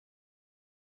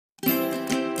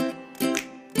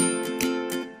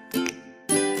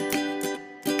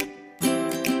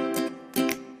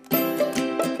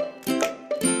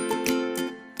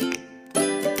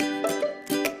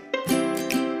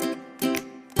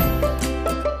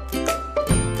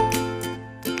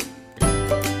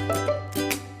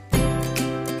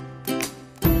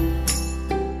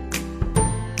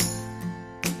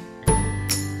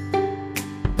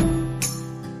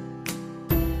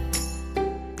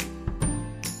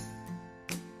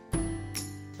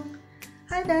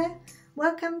Hi there,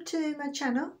 welcome to my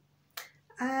channel.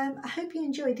 I hope you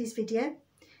enjoyed this video.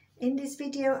 In this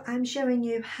video I'm showing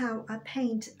you how I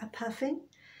paint a puffin,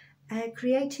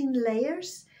 creating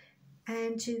layers,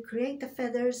 and to create the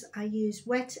feathers I use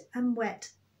wet on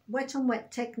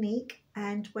wet technique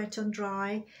and wet on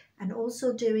dry, and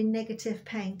also doing negative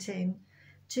painting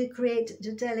to create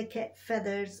the delicate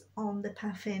feathers on the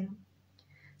puffin.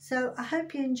 So I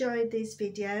hope you enjoyed this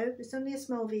video. It's only a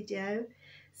small video.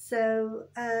 So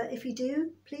if you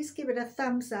do, please give it a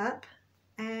thumbs up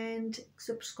and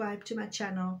subscribe to my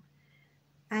channel,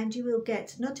 and you will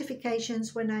get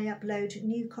notifications when I upload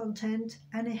new content,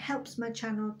 and it helps my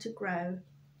channel to grow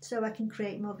so I can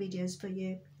create more videos for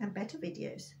you and better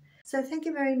videos. So thank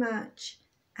you very much,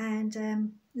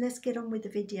 and let's get on with the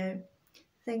video.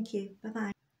 Thank you.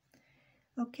 Bye-bye.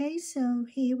 Okay, so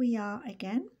here we are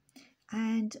again.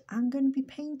 And I'm going to be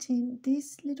painting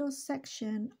this little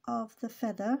section of the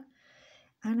feather,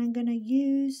 and I'm going to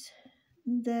use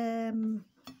the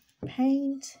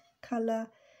paint color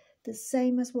the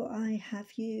same as what I have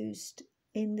used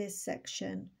in this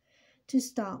section to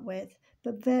start with,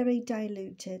 but very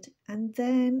diluted. And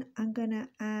then I'm going to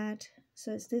add,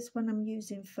 so it's this one I'm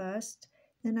using first,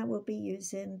 then I will be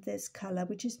using this color,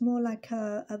 which is more like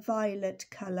a violet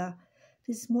color.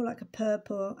 This is more like a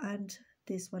purple, and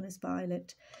this one is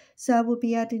violet. So I will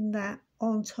be adding that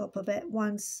on top of it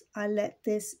once I let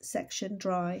this section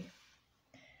dry.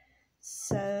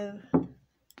 So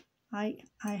I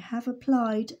have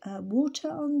applied water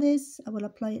on this. I will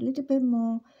apply a little bit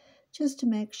more just to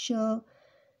make sure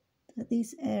that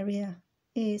this area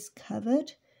is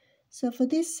covered. So for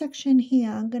this section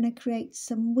here, I'm going to create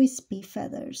some wispy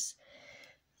feathers.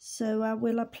 So I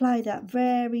will apply that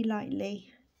very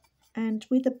lightly. And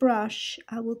with a brush,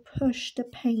 I will push the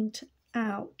paint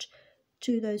out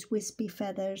to those wispy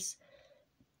feathers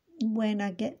when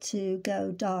I get to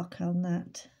go dark on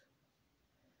that.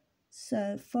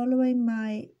 So following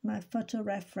my photo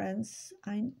reference,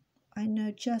 I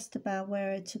know just about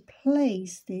where to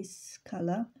place this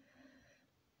colour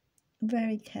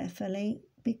very carefully,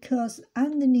 because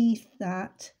underneath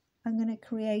that I'm going to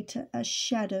create a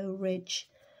shadow ridge,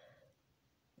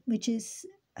 which is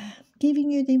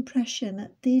giving you the impression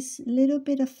that this little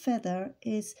bit of feather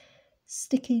is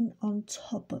sticking on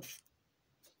top of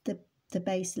the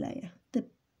base layer,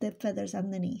 the feathers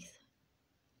underneath.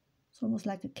 It's almost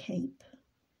like a cape,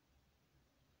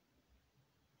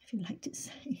 if you like to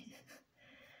say.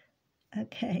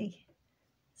 Okay,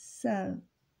 so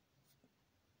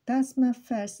that's my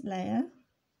first layer.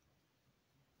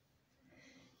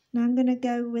 Now I'm going to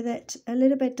go with it a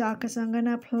little bit darker, so I'm going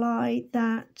to apply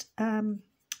that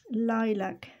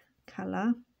lilac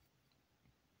colour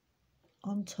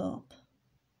on top.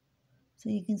 So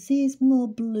you can see it's more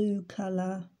blue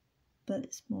colour, but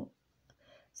it's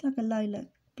like a lilac,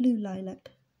 blue lilac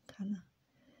colour.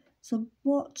 So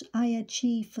what I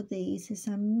achieved for these is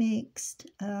I mixed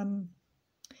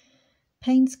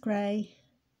Payne's grey,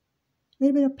 a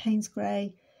little bit of Payne's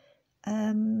grey,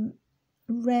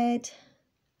 red,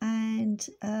 and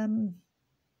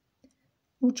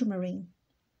ultramarine,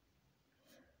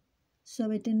 so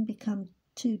it didn't become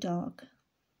too dark.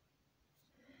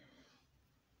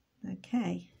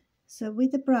 Okay, so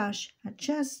with the brush, I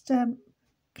just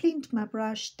cleaned my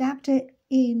brush, dabbed it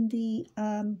in the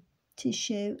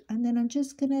tissue, and then I'm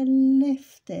just going to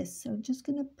lift this. So I'm just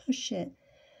going to push it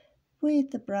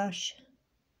with the brush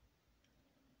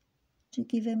to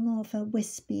give it more of a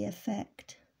wispy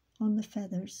effect on the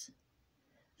feathers.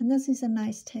 And this is a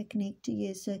nice technique to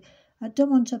use. So I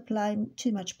don't want to apply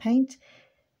too much paint,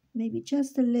 maybe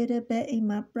just a little bit in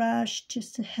my brush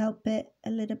just to help it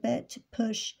a little bit to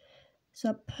push.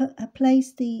 So I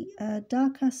place the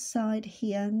darker side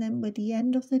here, and then with the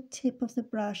end of the tip of the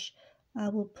brush I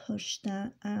will push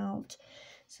that out.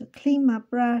 So clean my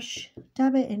brush,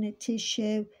 dab it in a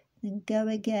tissue, then go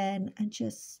again and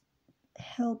just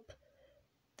help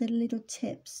the little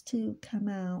tips to come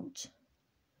out.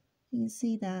 You can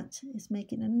see that it's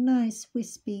making a nice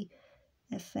wispy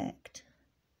effect.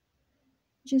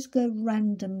 Just go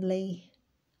randomly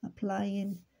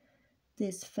applying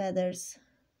these feathers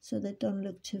so they don't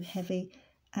look too heavy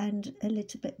and a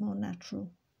little bit more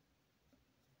natural.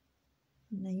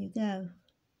 And there you go.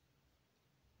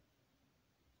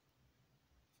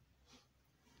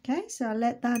 Okay, so I'll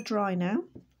let that dry now.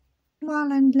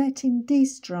 While I'm letting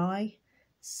this dry,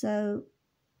 so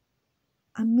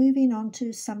I'm moving on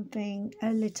to something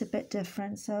a little bit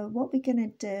different. So what we're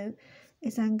going to do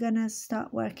is I'm going to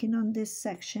start working on this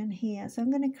section here. So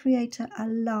I'm going to create a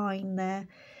line there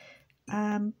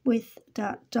with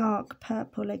that dark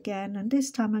purple again, and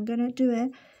this time I'm going to do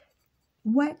it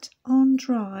wet on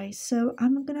dry. So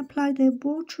I'm going to apply the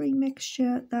watery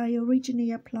mixture that I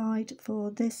originally applied for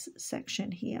this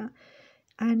section here,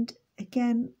 and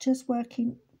again just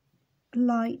working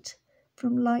light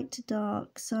from light to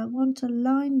dark. So I want a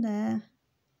line there,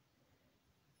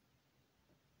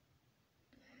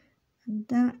 and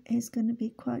that is going to be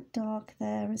quite dark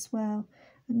there as well,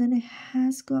 and then it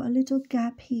has got a little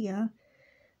gap here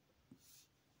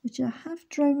which I have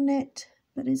drawn it,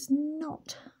 but it's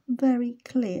not very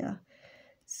clear.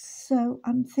 So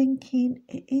I'm thinking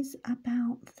it is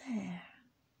about there,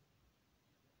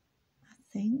 I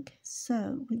think.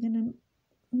 So we're going to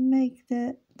make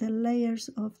the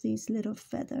layers of these little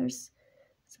feathers.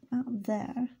 It's about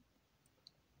there,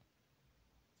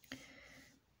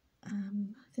 I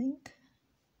think.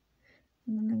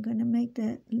 And then I'm going to make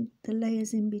the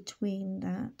layers in between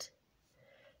that.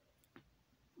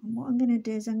 And what I'm going to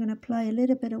do is I'm going to apply a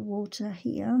little bit of water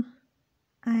here,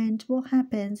 and what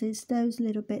happens is those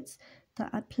little bits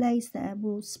that I place there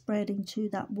will spread into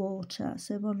that water,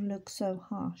 so it won't look so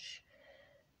harsh.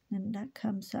 And that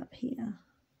comes up here,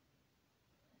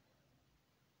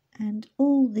 and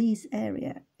all these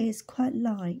area is quite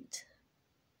light.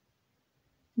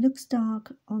 Looks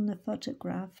dark on the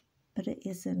photograph, but it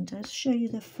isn't. I'll show you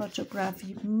the photograph.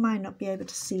 You might not be able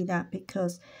to see that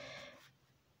because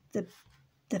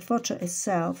the photo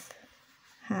itself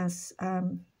has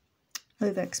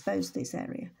overexposed this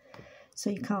area, so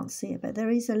you can't see it, but there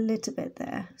is a little bit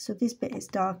there. So this bit is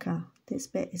darker, this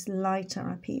bit is lighter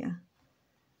up here,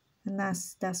 and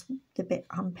that's the bit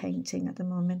I'm painting at the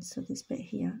moment. So this bit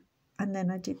here, and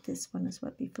then I did this one as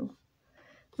well before.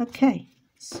 Okay,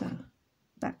 so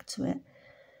back to it.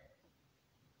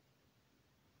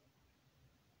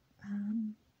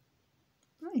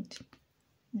 Right,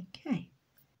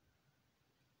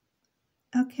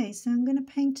 okay, so I'm going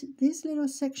to paint this little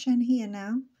section here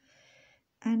now,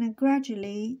 and I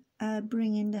gradually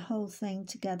bring in the whole thing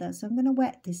together. So I'm going to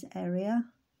wet this area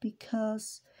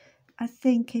because I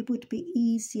think it would be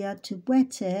easier to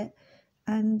wet it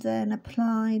and then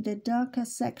apply the darker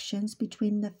sections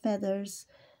between the feathers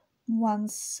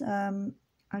once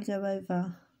I go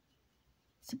over.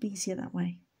 It's be easier that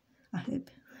way, I hope.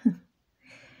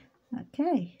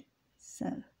 Okay,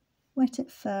 so wet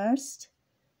it first.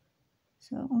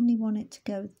 So I only want it to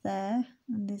go there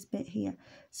and this bit here.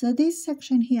 So this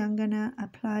section here, I'm going to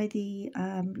apply the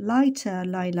lighter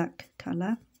lilac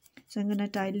colour. So I'm going to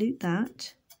dilute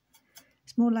that.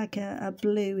 It's more like a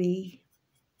bluey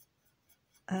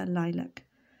lilac.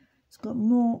 It's got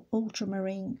more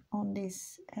ultramarine on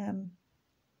this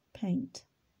paint.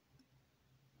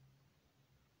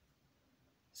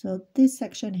 So this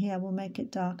section here will make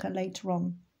it darker later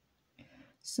on.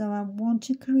 So I want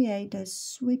to create those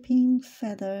sweeping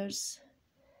feathers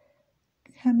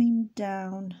coming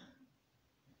down.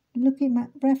 Looking at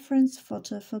reference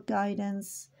photo for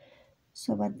guidance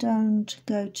so I don't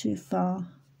go too far.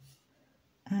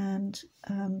 And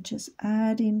just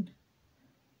adding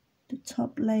the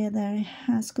top layer there. It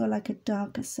has got like a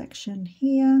darker section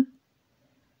here.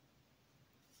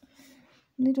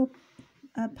 Little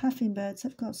puffin birds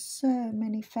have got so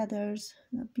many feathers.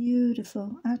 They're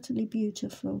beautiful, utterly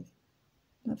beautiful.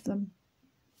 Love them.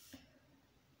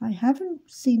 I haven't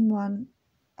seen one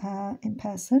in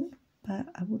person, but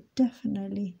I would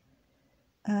definitely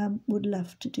would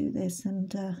love to do this,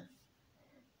 and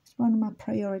it's one of my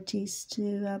priorities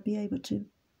to be able to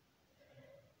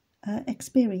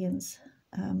experience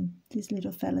these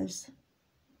little fellas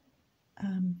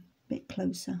a bit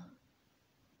closer.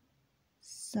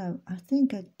 So I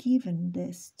think I've given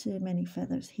this too many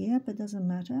feathers here, but doesn't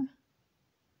matter.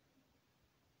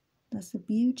 That's the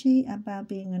beauty about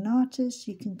being an artist.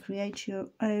 You can create your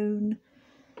own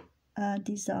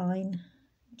design,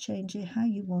 change it how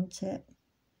you want it.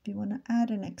 If you want to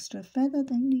add an extra feather,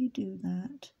 then you do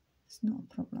that. It's not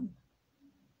a problem.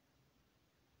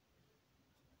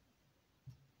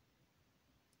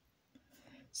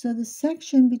 So the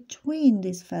section between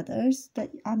these feathers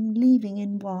that I'm leaving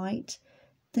in white,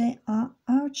 they are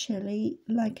actually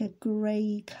like a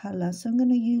grey colour. So I'm going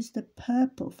to use the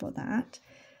purple for that.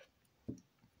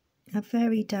 A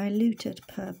very diluted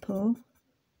purple.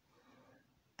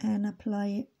 And apply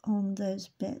it on those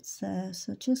bits there.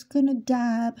 So just going to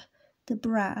dab the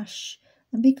brush,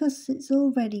 and because it's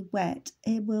already wet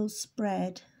it will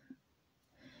spread.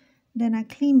 Then I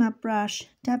clean my brush,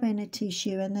 dab in a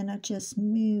tissue, and then I just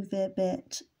move it a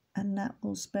bit, and that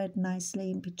will spread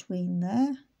nicely in between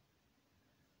there.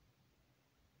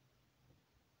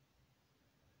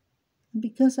 And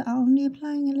because I'm only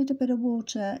applying a little bit of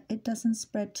water, it doesn't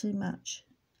spread too much.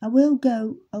 I will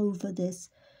go over this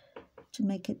to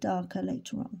make it darker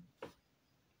later on.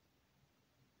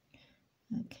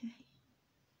 Okay.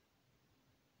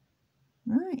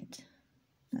 Right,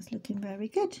 that's looking very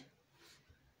good.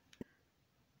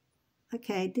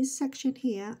 Okay, this section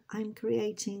here, I'm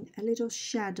creating a little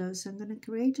shadow. So I'm going to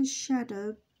create a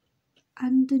shadow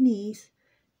underneath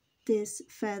this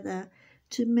feather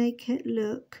to make it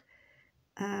look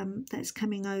that's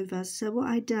coming over. So what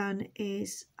I done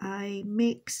is I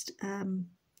mixed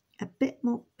a bit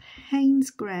more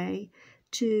Payne's grey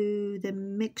to the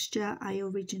mixture I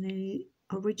originally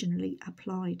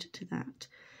applied to that,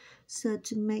 so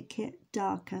to make it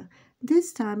darker.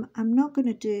 This time I'm not going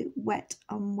to do wet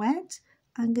on wet,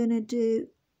 I'm going to do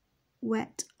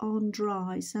wet on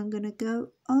dry. So I'm going to go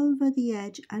over the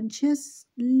edge and just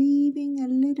leaving a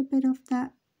little bit of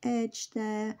that edge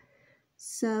there.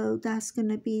 So that's going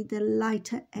to be the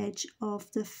lighter edge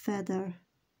of the feather.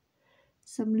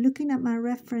 So I'm looking at my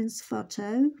reference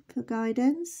photo for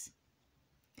guidance,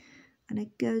 and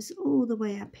it goes all the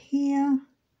way up here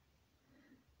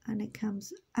and it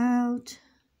comes out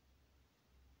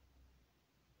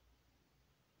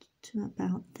to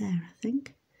about there, I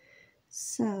think.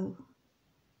 So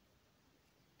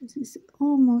this is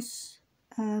almost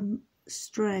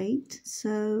straight.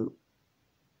 So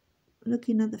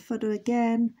looking at the photo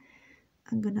again,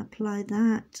 I'm going to apply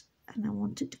that, and I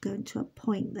want it to go into a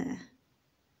point there.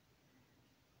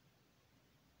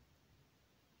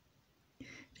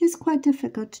 It's quite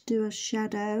difficult to do a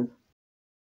shadow.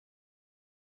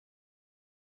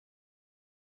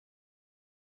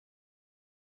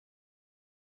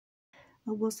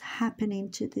 Of what's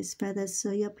happening to this feather.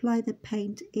 So you apply the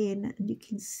paint in and you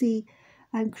can see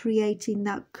I'm creating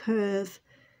that curve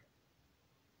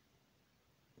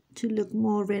to look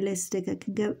more realistic. I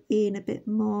can go in a bit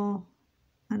more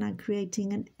and I'm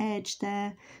creating an edge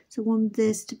there. So I want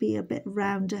this to be a bit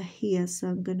rounder here. So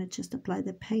I'm going to just apply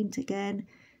the paint again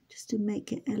just to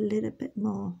make it a little bit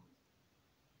more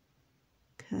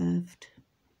curved.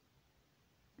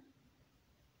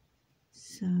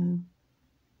 So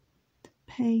the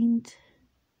paint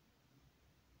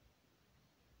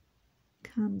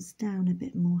comes down a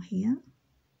bit more here.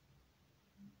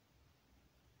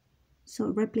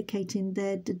 So replicating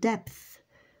the depth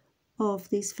of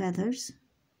these feathers.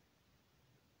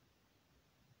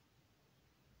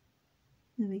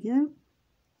 There we go.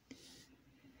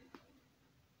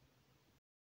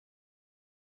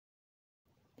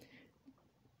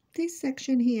 This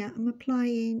section here, I'm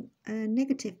applying a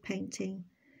negative painting.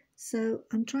 So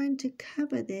I'm trying to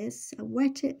cover this. I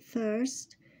wet it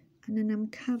first and then I'm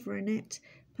covering it.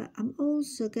 But I'm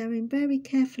also going very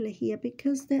carefully here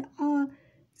because there are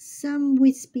some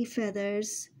wispy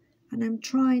feathers and I'm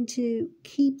trying to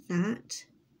keep that.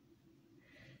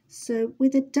 So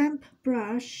with a damp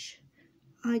brush,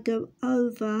 I go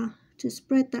over to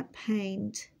spread that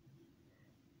paint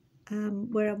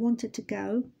where I want it to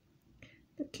go,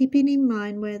 but keeping in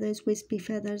mind where those wispy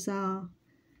feathers are.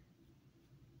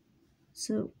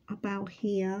 So about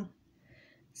here.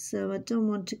 So I don't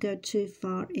want to go too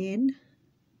far in.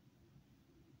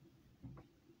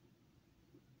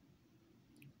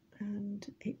 And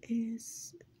it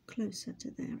is closer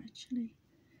to there actually.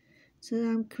 So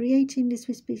I'm creating this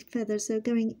wispy feather, so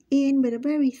going in with a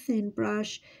very thin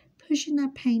brush, pushing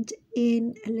that paint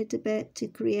in a little bit to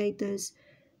create those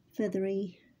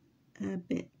feathery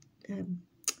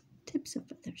tips of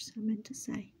feathers, I meant to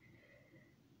say.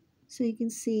 So you can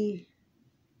see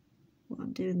what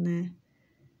I'm doing there.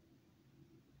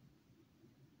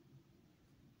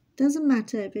 Doesn't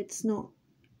matter if it's not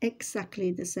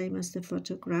exactly the same as the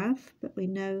photograph, but we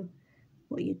know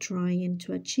what you're trying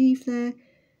to achieve there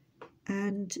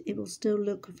and it will still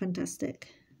look fantastic.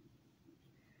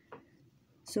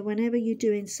 So whenever you're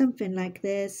doing something like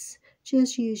this,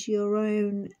 just use your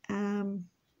own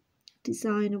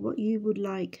design of what you would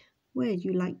like, where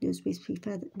you like those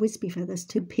wispy feathers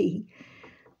to be.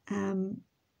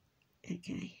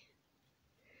 Okay.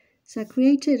 So I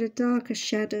created a darker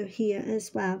shadow here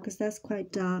as well because that's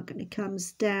quite dark and it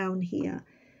comes down here.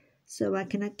 So I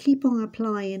can keep on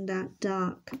applying that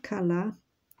dark colour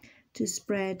to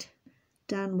spread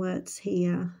downwards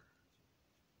here.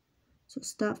 So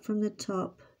start from the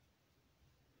top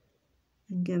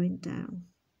and going down.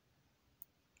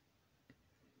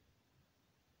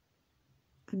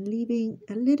 And leaving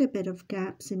a little bit of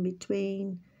gaps in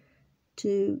between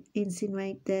to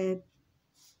insinuate the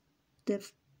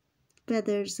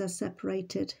feathers are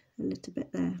separated a little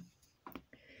bit there.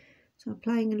 So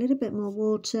applying a little bit more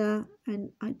water,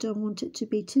 and I don't want it to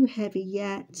be too heavy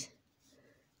yet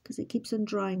because it keeps on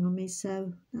drying on me,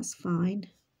 so that's fine.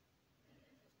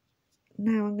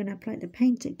 Now I'm going to apply the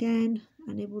paint again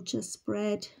and it will just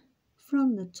spread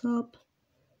from the top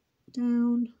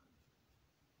down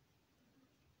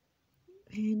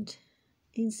and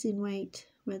insinuate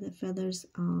where the feathers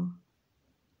are.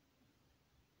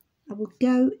 I will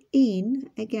go in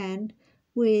again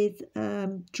with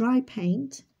dry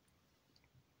paint,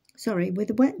 sorry, with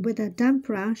a damp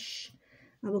brush.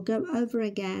 I will go over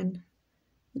again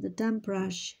with a damp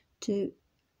brush to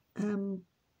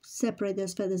separate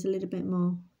those feathers a little bit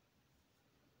more.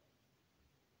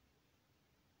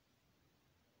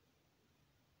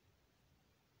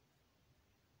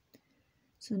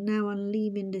 So now I'm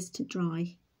leaving this to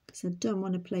dry because I don't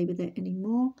want to play with it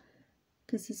anymore,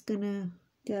 because it's going to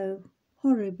go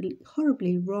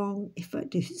horribly wrong if I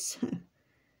do so.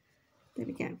 There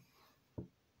we go.